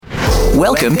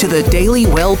Welcome to the Daily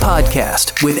Well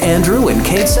Podcast with Andrew and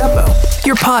Kate Seppo,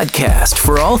 your podcast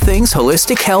for all things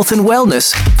holistic health and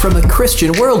wellness from a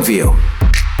Christian worldview.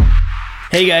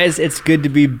 Hey guys, it's good to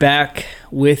be back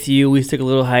with you. We took a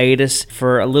little hiatus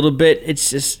for a little bit. It's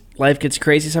just life gets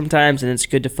crazy sometimes, and it's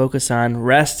good to focus on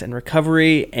rest and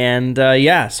recovery. And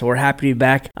so we're happy to be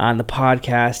back on the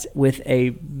podcast with a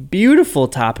beautiful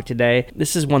topic today.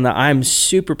 This is one that I'm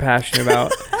super passionate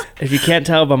about. If you can't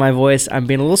tell by my voice, I'm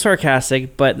being a little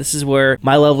sarcastic, but this is where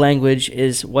my love language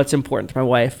is what's important to my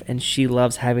wife, and she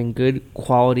loves having good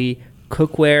quality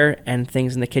cookware and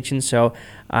things in the kitchen, so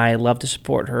I love to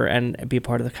support her and be a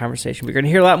part of the conversation. We're going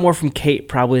to hear a lot more from Kate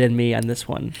probably than me on this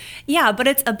one. Yeah, but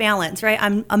it's a balance, right?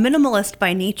 I'm a minimalist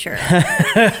by nature.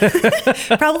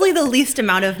 Probably the least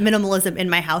amount of minimalism in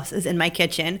my house is in my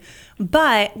kitchen.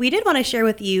 But we did want to share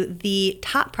with you the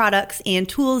top products and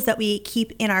tools that we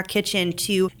keep in our kitchen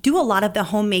to do a lot of the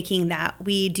homemaking that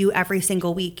we do every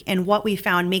single week, and what we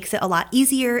found makes it a lot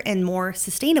easier and more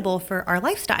sustainable for our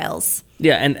lifestyles.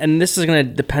 Yeah, and this is going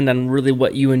to depend on really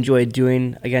what you enjoy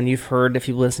doing. Again, you've heard, if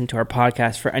you've listened to our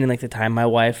podcast for any length of time, my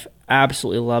wife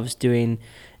absolutely loves doing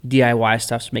DIY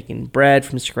stuff, so making bread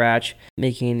from scratch,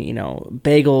 making,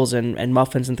 bagels and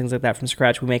muffins and things like that from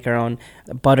scratch. We make our own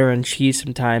butter and cheese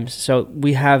sometimes. So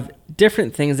we have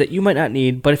different things that you might not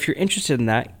need, but if you're interested in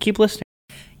that, keep listening.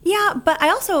 Yeah, but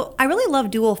I really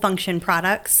love dual function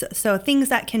products, so things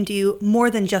that can do more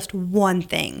than just one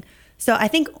thing. So I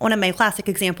think one of my classic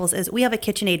examples is we have a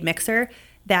KitchenAid mixer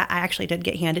that I actually did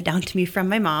get handed down to me from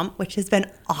my mom, which has been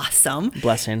awesome.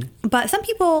 Blessing. But some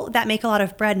people that make a lot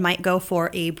of bread might go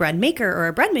for a bread maker or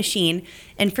a bread machine.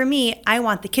 And for me, I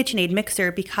want the KitchenAid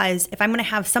mixer because if I'm going to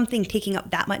have something taking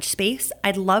up that much space,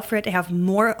 I'd love for it to have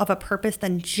more of a purpose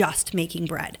than just making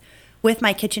bread. With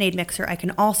my KitchenAid mixer, I can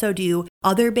also do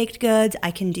other baked goods. I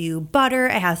can do butter.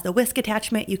 It has the whisk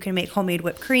attachment. You can make homemade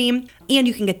whipped cream, and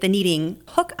you can get the kneading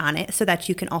hook on it so that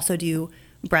you can also do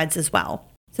breads as well.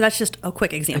 So that's just a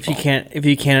quick example. If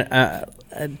you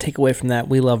can't take away from that,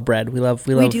 we love bread. We do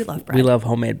love bread. We love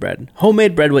homemade bread.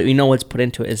 Homemade bread, what we know what's put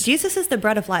into it is... Jesus is the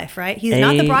bread of life, right? He's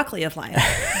not the broccoli of life.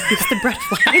 He's the bread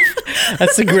of life.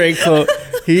 That's a great quote.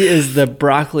 He is the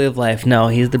broccoli of life. No,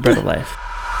 he's the bread of life.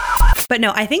 But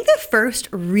no, I think the first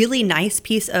really nice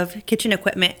piece of kitchen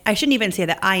equipment, I shouldn't even say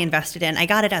that I invested in, I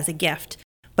got it as a gift,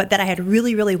 but that I had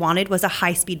really, really wanted was a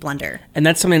high-speed blender. And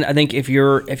that's something I think if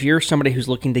you're somebody who's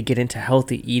looking to get into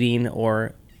healthy eating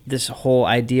or this whole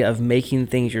idea of making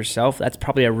things yourself, that's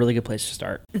probably a really good place to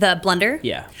start. The blender?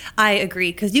 Yeah. I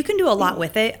agree, because you can do a lot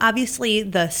with it. Obviously,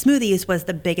 the smoothies was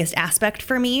the biggest aspect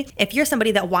for me. If you're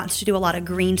somebody that wants to do a lot of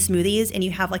green smoothies and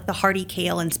you have like the hearty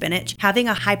kale and spinach, having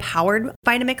a high-powered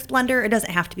Vitamix blender, it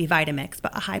doesn't have to be Vitamix,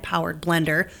 but a high-powered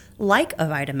blender like a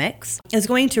Vitamix is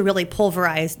going to really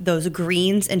pulverize those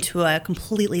greens into a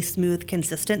completely smooth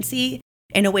consistency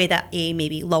in a way that a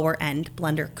maybe lower end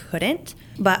blender couldn't.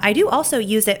 But I do also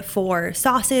use it for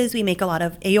sauces. We make a lot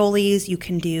of aiolis. You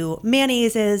can do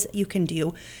mayonnaises. You can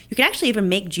actually even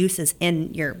make juices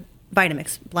in your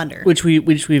Vitamix blender. Which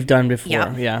we've done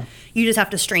before. Yeah. You just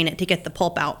have to strain it to get the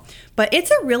pulp out. But it's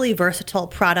a really versatile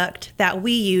product that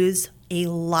we use a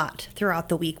lot throughout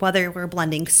the week, whether we're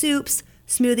blending soups,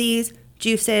 smoothies,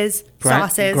 juices,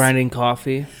 sauces. Grinding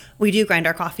coffee. We do grind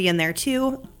our coffee in there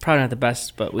too. Probably not the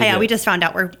best, but we just found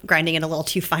out we're grinding it a little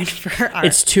too fine for our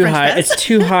It's too high. It's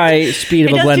too high speed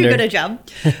of a blender. It does too good a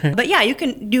job. But yeah, you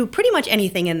can do pretty much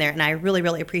anything in there, and I really,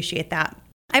 really appreciate that.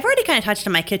 I've already kind of touched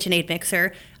on my KitchenAid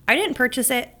mixer. I didn't purchase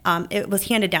it. It was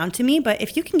handed down to me, but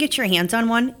if you can get your hands on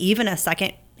one, even a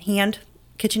second-hand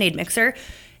KitchenAid mixer,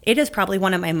 it is probably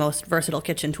one of my most versatile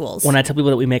kitchen tools. When I tell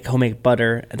people that we make homemade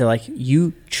butter, they're like,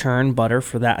 "You churn butter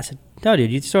for that?" I said, "No,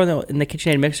 dude, you throw it in the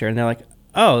KitchenAid mixer." And they're like,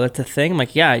 "Oh, that's a thing?" I'm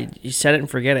like, "Yeah, you set it and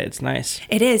forget it. It's nice."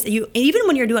 It is. Even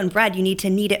when you're doing bread, you need to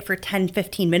knead it for 10,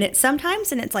 15 minutes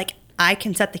sometimes. And it's like, I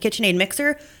can set the KitchenAid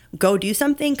mixer, go do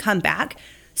something, come back.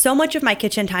 So much of my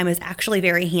kitchen time is actually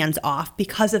very hands-off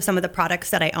because of some of the products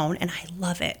that I own, and I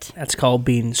love it. That's called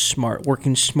being smart,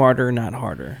 working smarter, not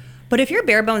harder. But if you're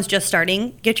bare bones just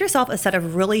starting, get yourself a set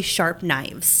of really sharp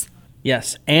knives.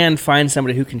 Yes, and find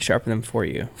somebody who can sharpen them for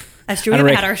you. That's true. We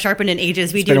haven't had our sharpened in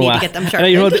ages. We do need to get them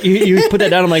sharpened. You put that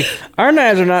down. I'm like, our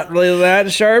knives are not really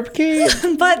that sharp, Kate.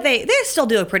 But they still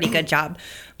do a pretty good job.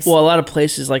 Well, a lot of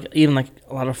places, even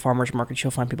a lot of farmers markets,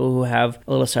 you'll find people who have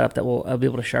a little setup that will be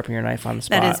able to sharpen your knife on the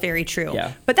spot. That is very true.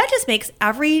 Yeah. But that just makes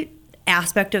every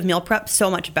aspect of meal prep so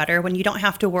much better when you don't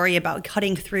have to worry about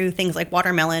cutting through things like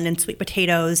watermelon and sweet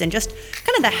potatoes and just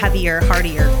kind of the heavier,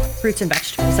 heartier fruits and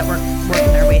vegetables that we're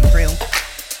working our way through.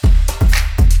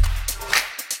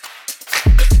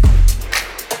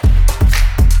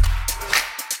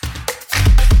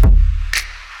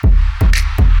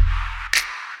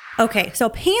 Okay, so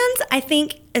pans, I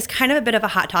think, is kind of a bit of a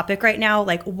hot topic right now.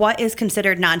 Like, what is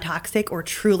considered non-toxic or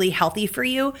truly healthy for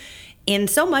you? And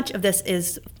so much of this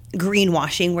is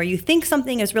greenwashing, where you think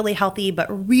something is really healthy,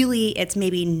 but really it's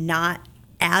maybe not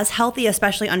as healthy,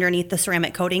 especially underneath the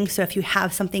ceramic coating. So if you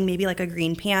have something maybe like a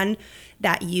green pan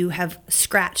that you have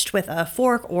scratched with a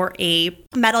fork or a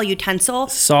metal utensil.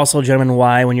 It's also, gentlemen,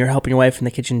 why when you're helping your wife in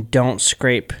the kitchen, don't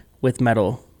scrape with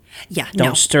metal. Yeah,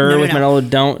 don't stir with metal.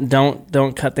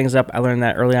 Don't cut things up. I learned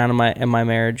that early on in my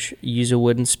marriage. Use a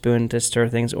wooden spoon to stir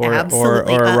things, or a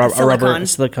rubber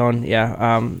silicone.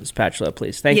 Yeah, spatula,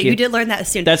 please. Thank you. You did learn that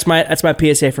soon. That's my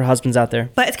PSA for husbands out there.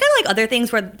 But it's kind of like other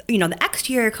things where the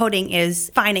exterior coating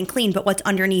is fine and clean, but what's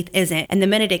underneath isn't. And the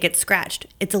minute it gets scratched,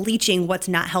 it's leaching what's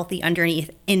not healthy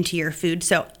underneath into your food.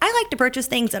 So I like to purchase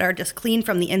things that are just clean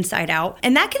from the inside out,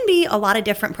 and that can be a lot of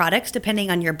different products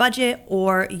depending on your budget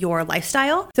or your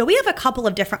lifestyle. So we have a couple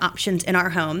of different options in our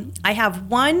home. I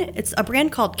have one, it's a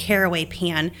brand called Caraway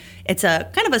Pan. It's a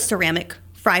kind of a ceramic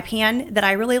fry pan that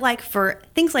I really like for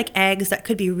things like eggs that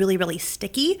could be really, really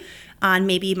sticky on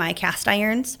maybe my cast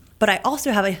irons. But I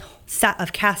also have a set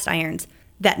of cast irons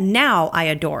that now I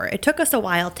adore. It took us a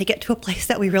while to get to a place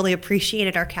that we really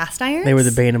appreciated our cast irons. They were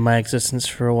the bane of my existence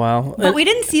for a while. But we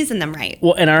didn't season them right.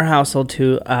 Well, in our household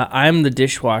too, I'm the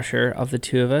dishwasher of the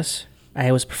two of us.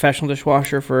 I was a professional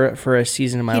dishwasher for a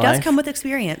season in my life. He does come with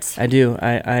experience. I do.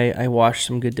 I wash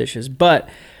some good dishes. But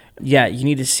yeah, you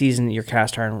need to season your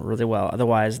cast iron really well.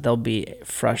 Otherwise, there'll be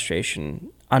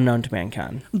frustration unknown to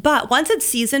mankind. But once it's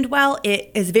seasoned well,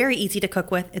 it is very easy to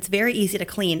cook with. It's very easy to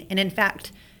clean. And in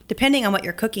fact, depending on what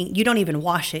you're cooking, you don't even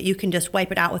wash it. You can just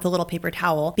wipe it out with a little paper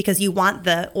towel because you want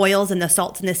the oils and the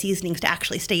salts and the seasonings to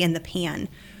actually stay in the pan.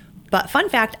 But fun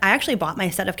fact, I actually bought my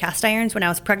set of cast irons when I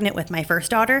was pregnant with my first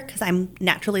daughter because I'm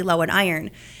naturally low in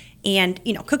iron. And,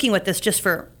 cooking with this just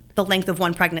for the length of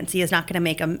one pregnancy is not going to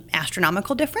make an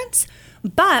astronomical difference.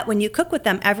 But when you cook with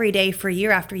them every day for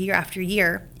year after year after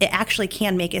year, it actually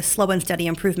can make a slow and steady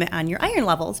improvement on your iron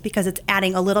levels because it's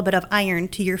adding a little bit of iron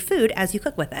to your food as you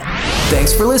cook with it.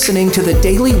 Thanks for listening to the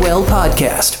Daily Well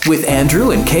podcast with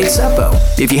Andrew and Kate Seppo.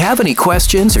 If you have any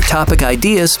questions or topic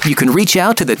ideas, you can reach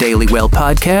out to the Daily Well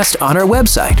podcast on our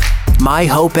website,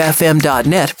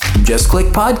 myhopefm.net. Just click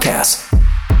podcasts.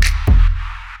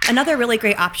 Another really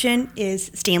great option is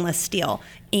stainless steel.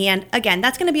 And again,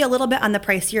 that's going to be a little bit on the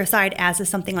pricier side, as is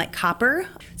something like copper.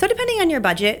 So depending on your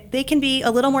budget, they can be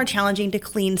a little more challenging to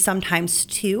clean sometimes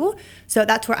too. So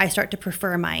that's where I start to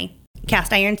prefer my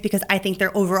cast irons because I think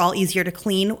they're overall easier to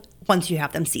clean once you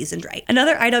have them seasoned right.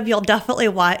 Another item you'll definitely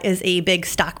want is a big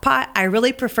stock pot. I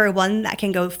really prefer one that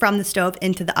can go from the stove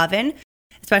into the oven,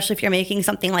 especially if you're making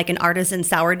something like an artisan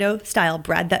sourdough style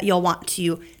bread that you'll want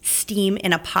to steam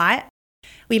in a pot.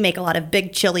 We make a lot of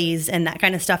big chilies and that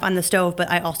kind of stuff on the stove,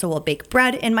 but I also will bake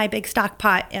bread in my big stock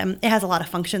pot. It has a lot of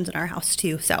functions in our house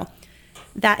too, so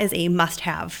that is a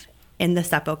must-have in the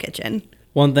Seppo kitchen.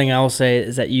 One thing I will say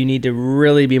is that you need to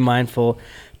really be mindful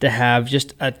to have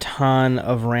just a ton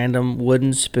of random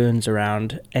wooden spoons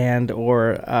around and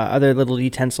or other little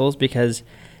utensils, because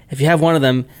if you have one of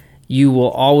them, you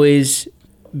will always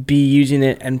be using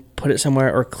it and put it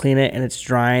somewhere or clean it and it's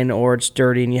drying or it's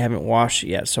dirty and you haven't washed it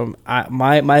yet. So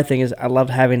my thing is I love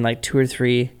having like 2 or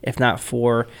 3, if not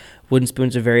 4, wooden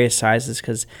spoons of various sizes,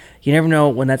 because you never know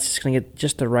when that's just going to get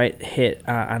just the right hit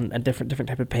on a different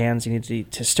type of pans. You need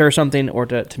to stir something or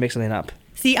to mix something up.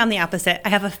 See, I'm the opposite. I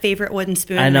have a favorite wooden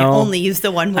spoon and I only use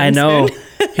the one wooden spoon.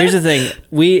 Here's the thing.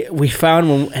 We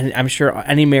found, and I'm sure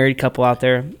any married couple out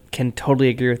there can totally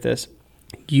agree with this,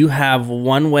 you have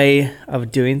one way of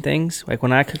doing things. Like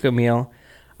when I cook a meal,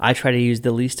 I try to use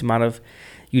the least amount of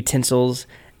utensils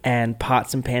and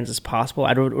pots and pans as possible.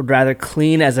 I would rather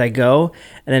clean as I go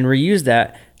and then reuse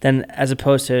that than as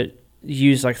opposed to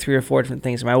use like 3 or 4 different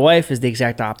things. My wife is the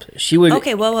exact opposite. She would.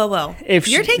 Okay, whoa.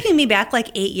 You're taking me back like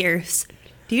 8 years.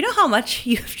 Do you know how much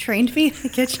you've trained me in the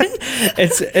kitchen?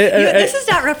 This is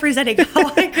not representing how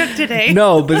I cook today.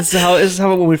 No, but this is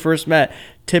how when we first met.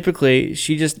 Typically,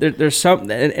 there's some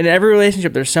in every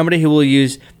relationship. There's somebody who will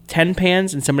use 10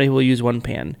 pans and somebody who will use 1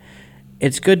 pan.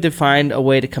 It's good to find a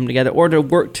way to come together or to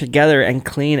work together and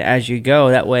clean as you go.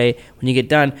 That way, when you get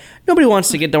done, nobody wants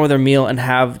to get done with their meal and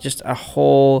have just a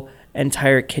whole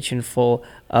entire kitchen full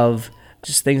of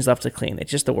just things left to clean.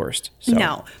 It's just the worst. So.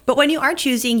 No, but when you are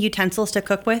choosing utensils to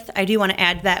cook with, I do want to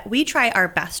add that we try our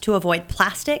best to avoid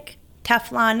plastic,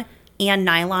 Teflon, and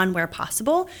nylon where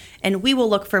possible, and we will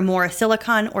look for more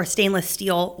silicone or stainless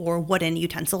steel or wooden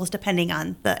utensils depending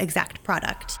on the exact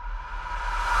product.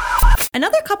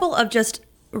 Another couple of just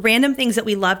random things that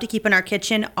we love to keep in our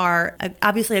kitchen are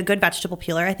obviously a good vegetable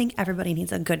peeler. I think everybody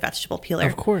needs a good vegetable peeler.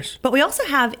 Of course. But we also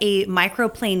have a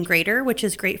microplane grater, which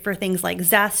is great for things like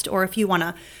zest, or if you want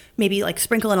to maybe like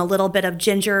sprinkle in a little bit of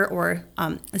ginger or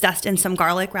zest in some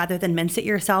garlic rather than mince it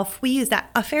yourself. We use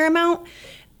that a fair amount.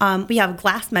 We have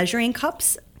glass measuring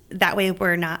cups. That way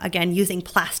we're not, again, using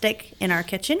plastic in our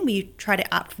kitchen. We try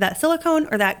to opt for that silicone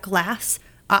or that glass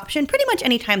option pretty much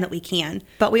any time that we can.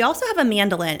 But we also have a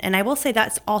mandolin, and I will say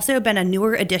that's also been a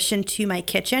newer addition to my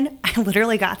kitchen. I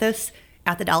literally got this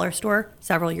at the dollar store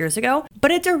several years ago, but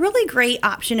it's a really great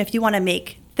option if you want to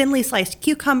make thinly sliced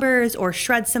cucumbers or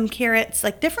shred some carrots,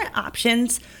 like different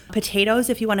options. Potatoes,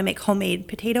 if you want to make homemade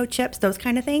potato chips, those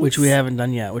kind of things. Which we haven't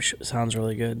done yet, which sounds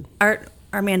really good.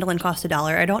 Our mandolin cost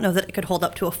 $1. I don't know that it could hold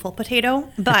up to a full potato,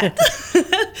 but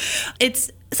it's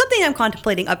something I'm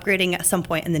contemplating upgrading at some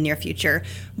point in the near future.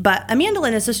 But a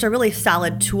mandolin is just a really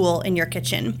solid tool in your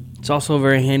kitchen. It's also a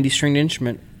very handy stringed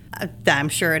instrument. I'm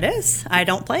sure it is. I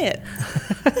don't play it.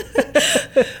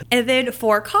 And then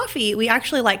for coffee, we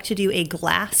actually like to do a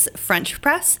glass French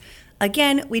press.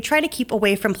 Again, we try to keep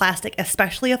away from plastic,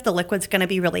 especially if the liquid's going to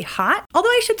be really hot. Although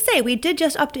I should say, we did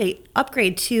just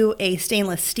upgrade to a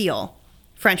stainless steel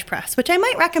French press, which I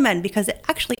might recommend because it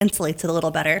actually insulates it a little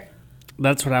better.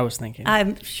 That's what I was thinking.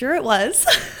 I'm sure it was.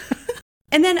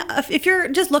 And then if you're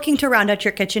just looking to round out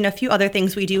your kitchen, a few other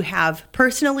things we do have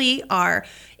personally are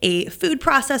a food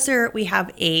processor. We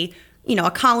have a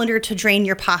colander to drain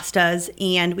your pastas,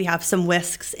 and we have some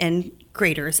whisks and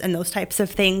graters and those types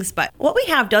of things. But what we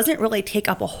have doesn't really take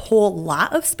up a whole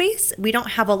lot of space. We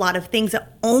don't have a lot of things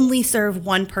that only serve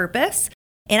one purpose.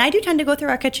 And I do tend to go through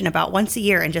our kitchen about once a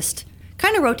year and just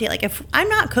kind of rotate. Like if I'm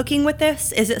not cooking with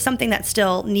this, is it something that's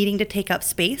still needing to take up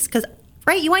space? Because,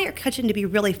 right, you want your kitchen to be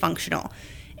really functional.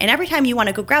 And every time you want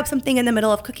to go grab something in the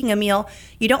middle of cooking a meal,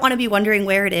 you don't want to be wondering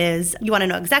where it is. You want to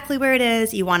know exactly where it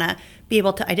is. You want to be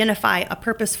able to identify a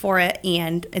purpose for it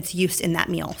and its use in that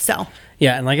meal. So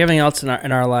yeah, and like everything else in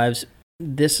our lives,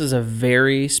 this is a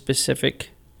very specific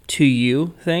to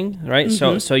you thing, right?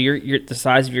 Mm-hmm. So you're the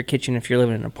size of your kitchen if you're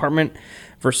living in an apartment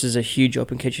versus a huge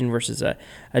open kitchen versus a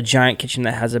giant kitchen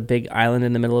that has a big island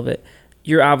in the middle of it.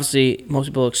 You're obviously, most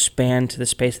people expand to the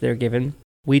space they're given.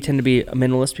 We tend to be a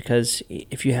minimalist because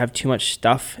if you have too much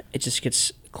stuff, it just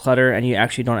gets clutter and you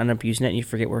actually don't end up using it and you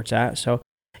forget where it's at. So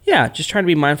yeah, just trying to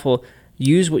be mindful,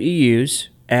 use what you use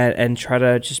and try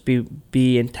to just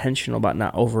be intentional about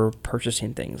not over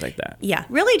purchasing things like that. Yeah,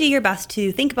 really do your best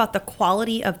to think about the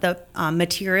quality of the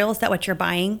materials that what you're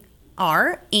buying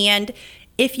are. And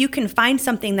if you can find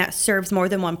something that serves more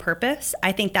than one purpose,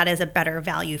 I think that is a better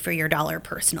value for your dollar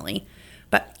personally.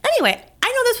 But anyway, I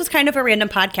know this was kind of a random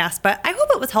podcast, but I hope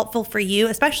it was helpful for you,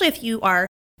 especially if you are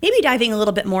maybe diving a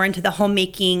little bit more into the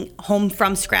homemaking, home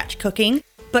from scratch cooking.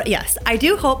 But yes, I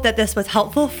do hope that this was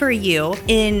helpful for you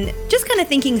in just kind of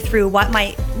thinking through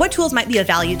what tools might be of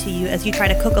value to you as you try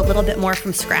to cook a little bit more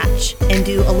from scratch and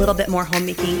do a little bit more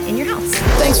homemaking in your house.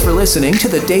 Thanks for listening to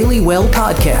the Daily Well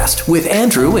podcast with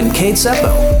Andrew and Kate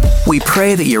Seppo. We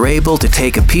pray that you're able to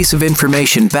take a piece of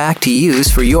information back to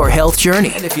use for your health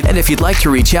journey. And if you'd like to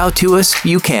reach out to us,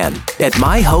 you can at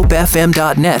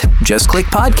myhopefm.net. Just click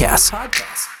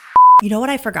podcasts. You know what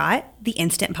I forgot? The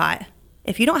Instant Pot.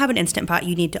 If you don't have an Instant Pot,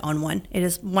 you need to own one. It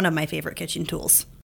is one of my favorite kitchen tools.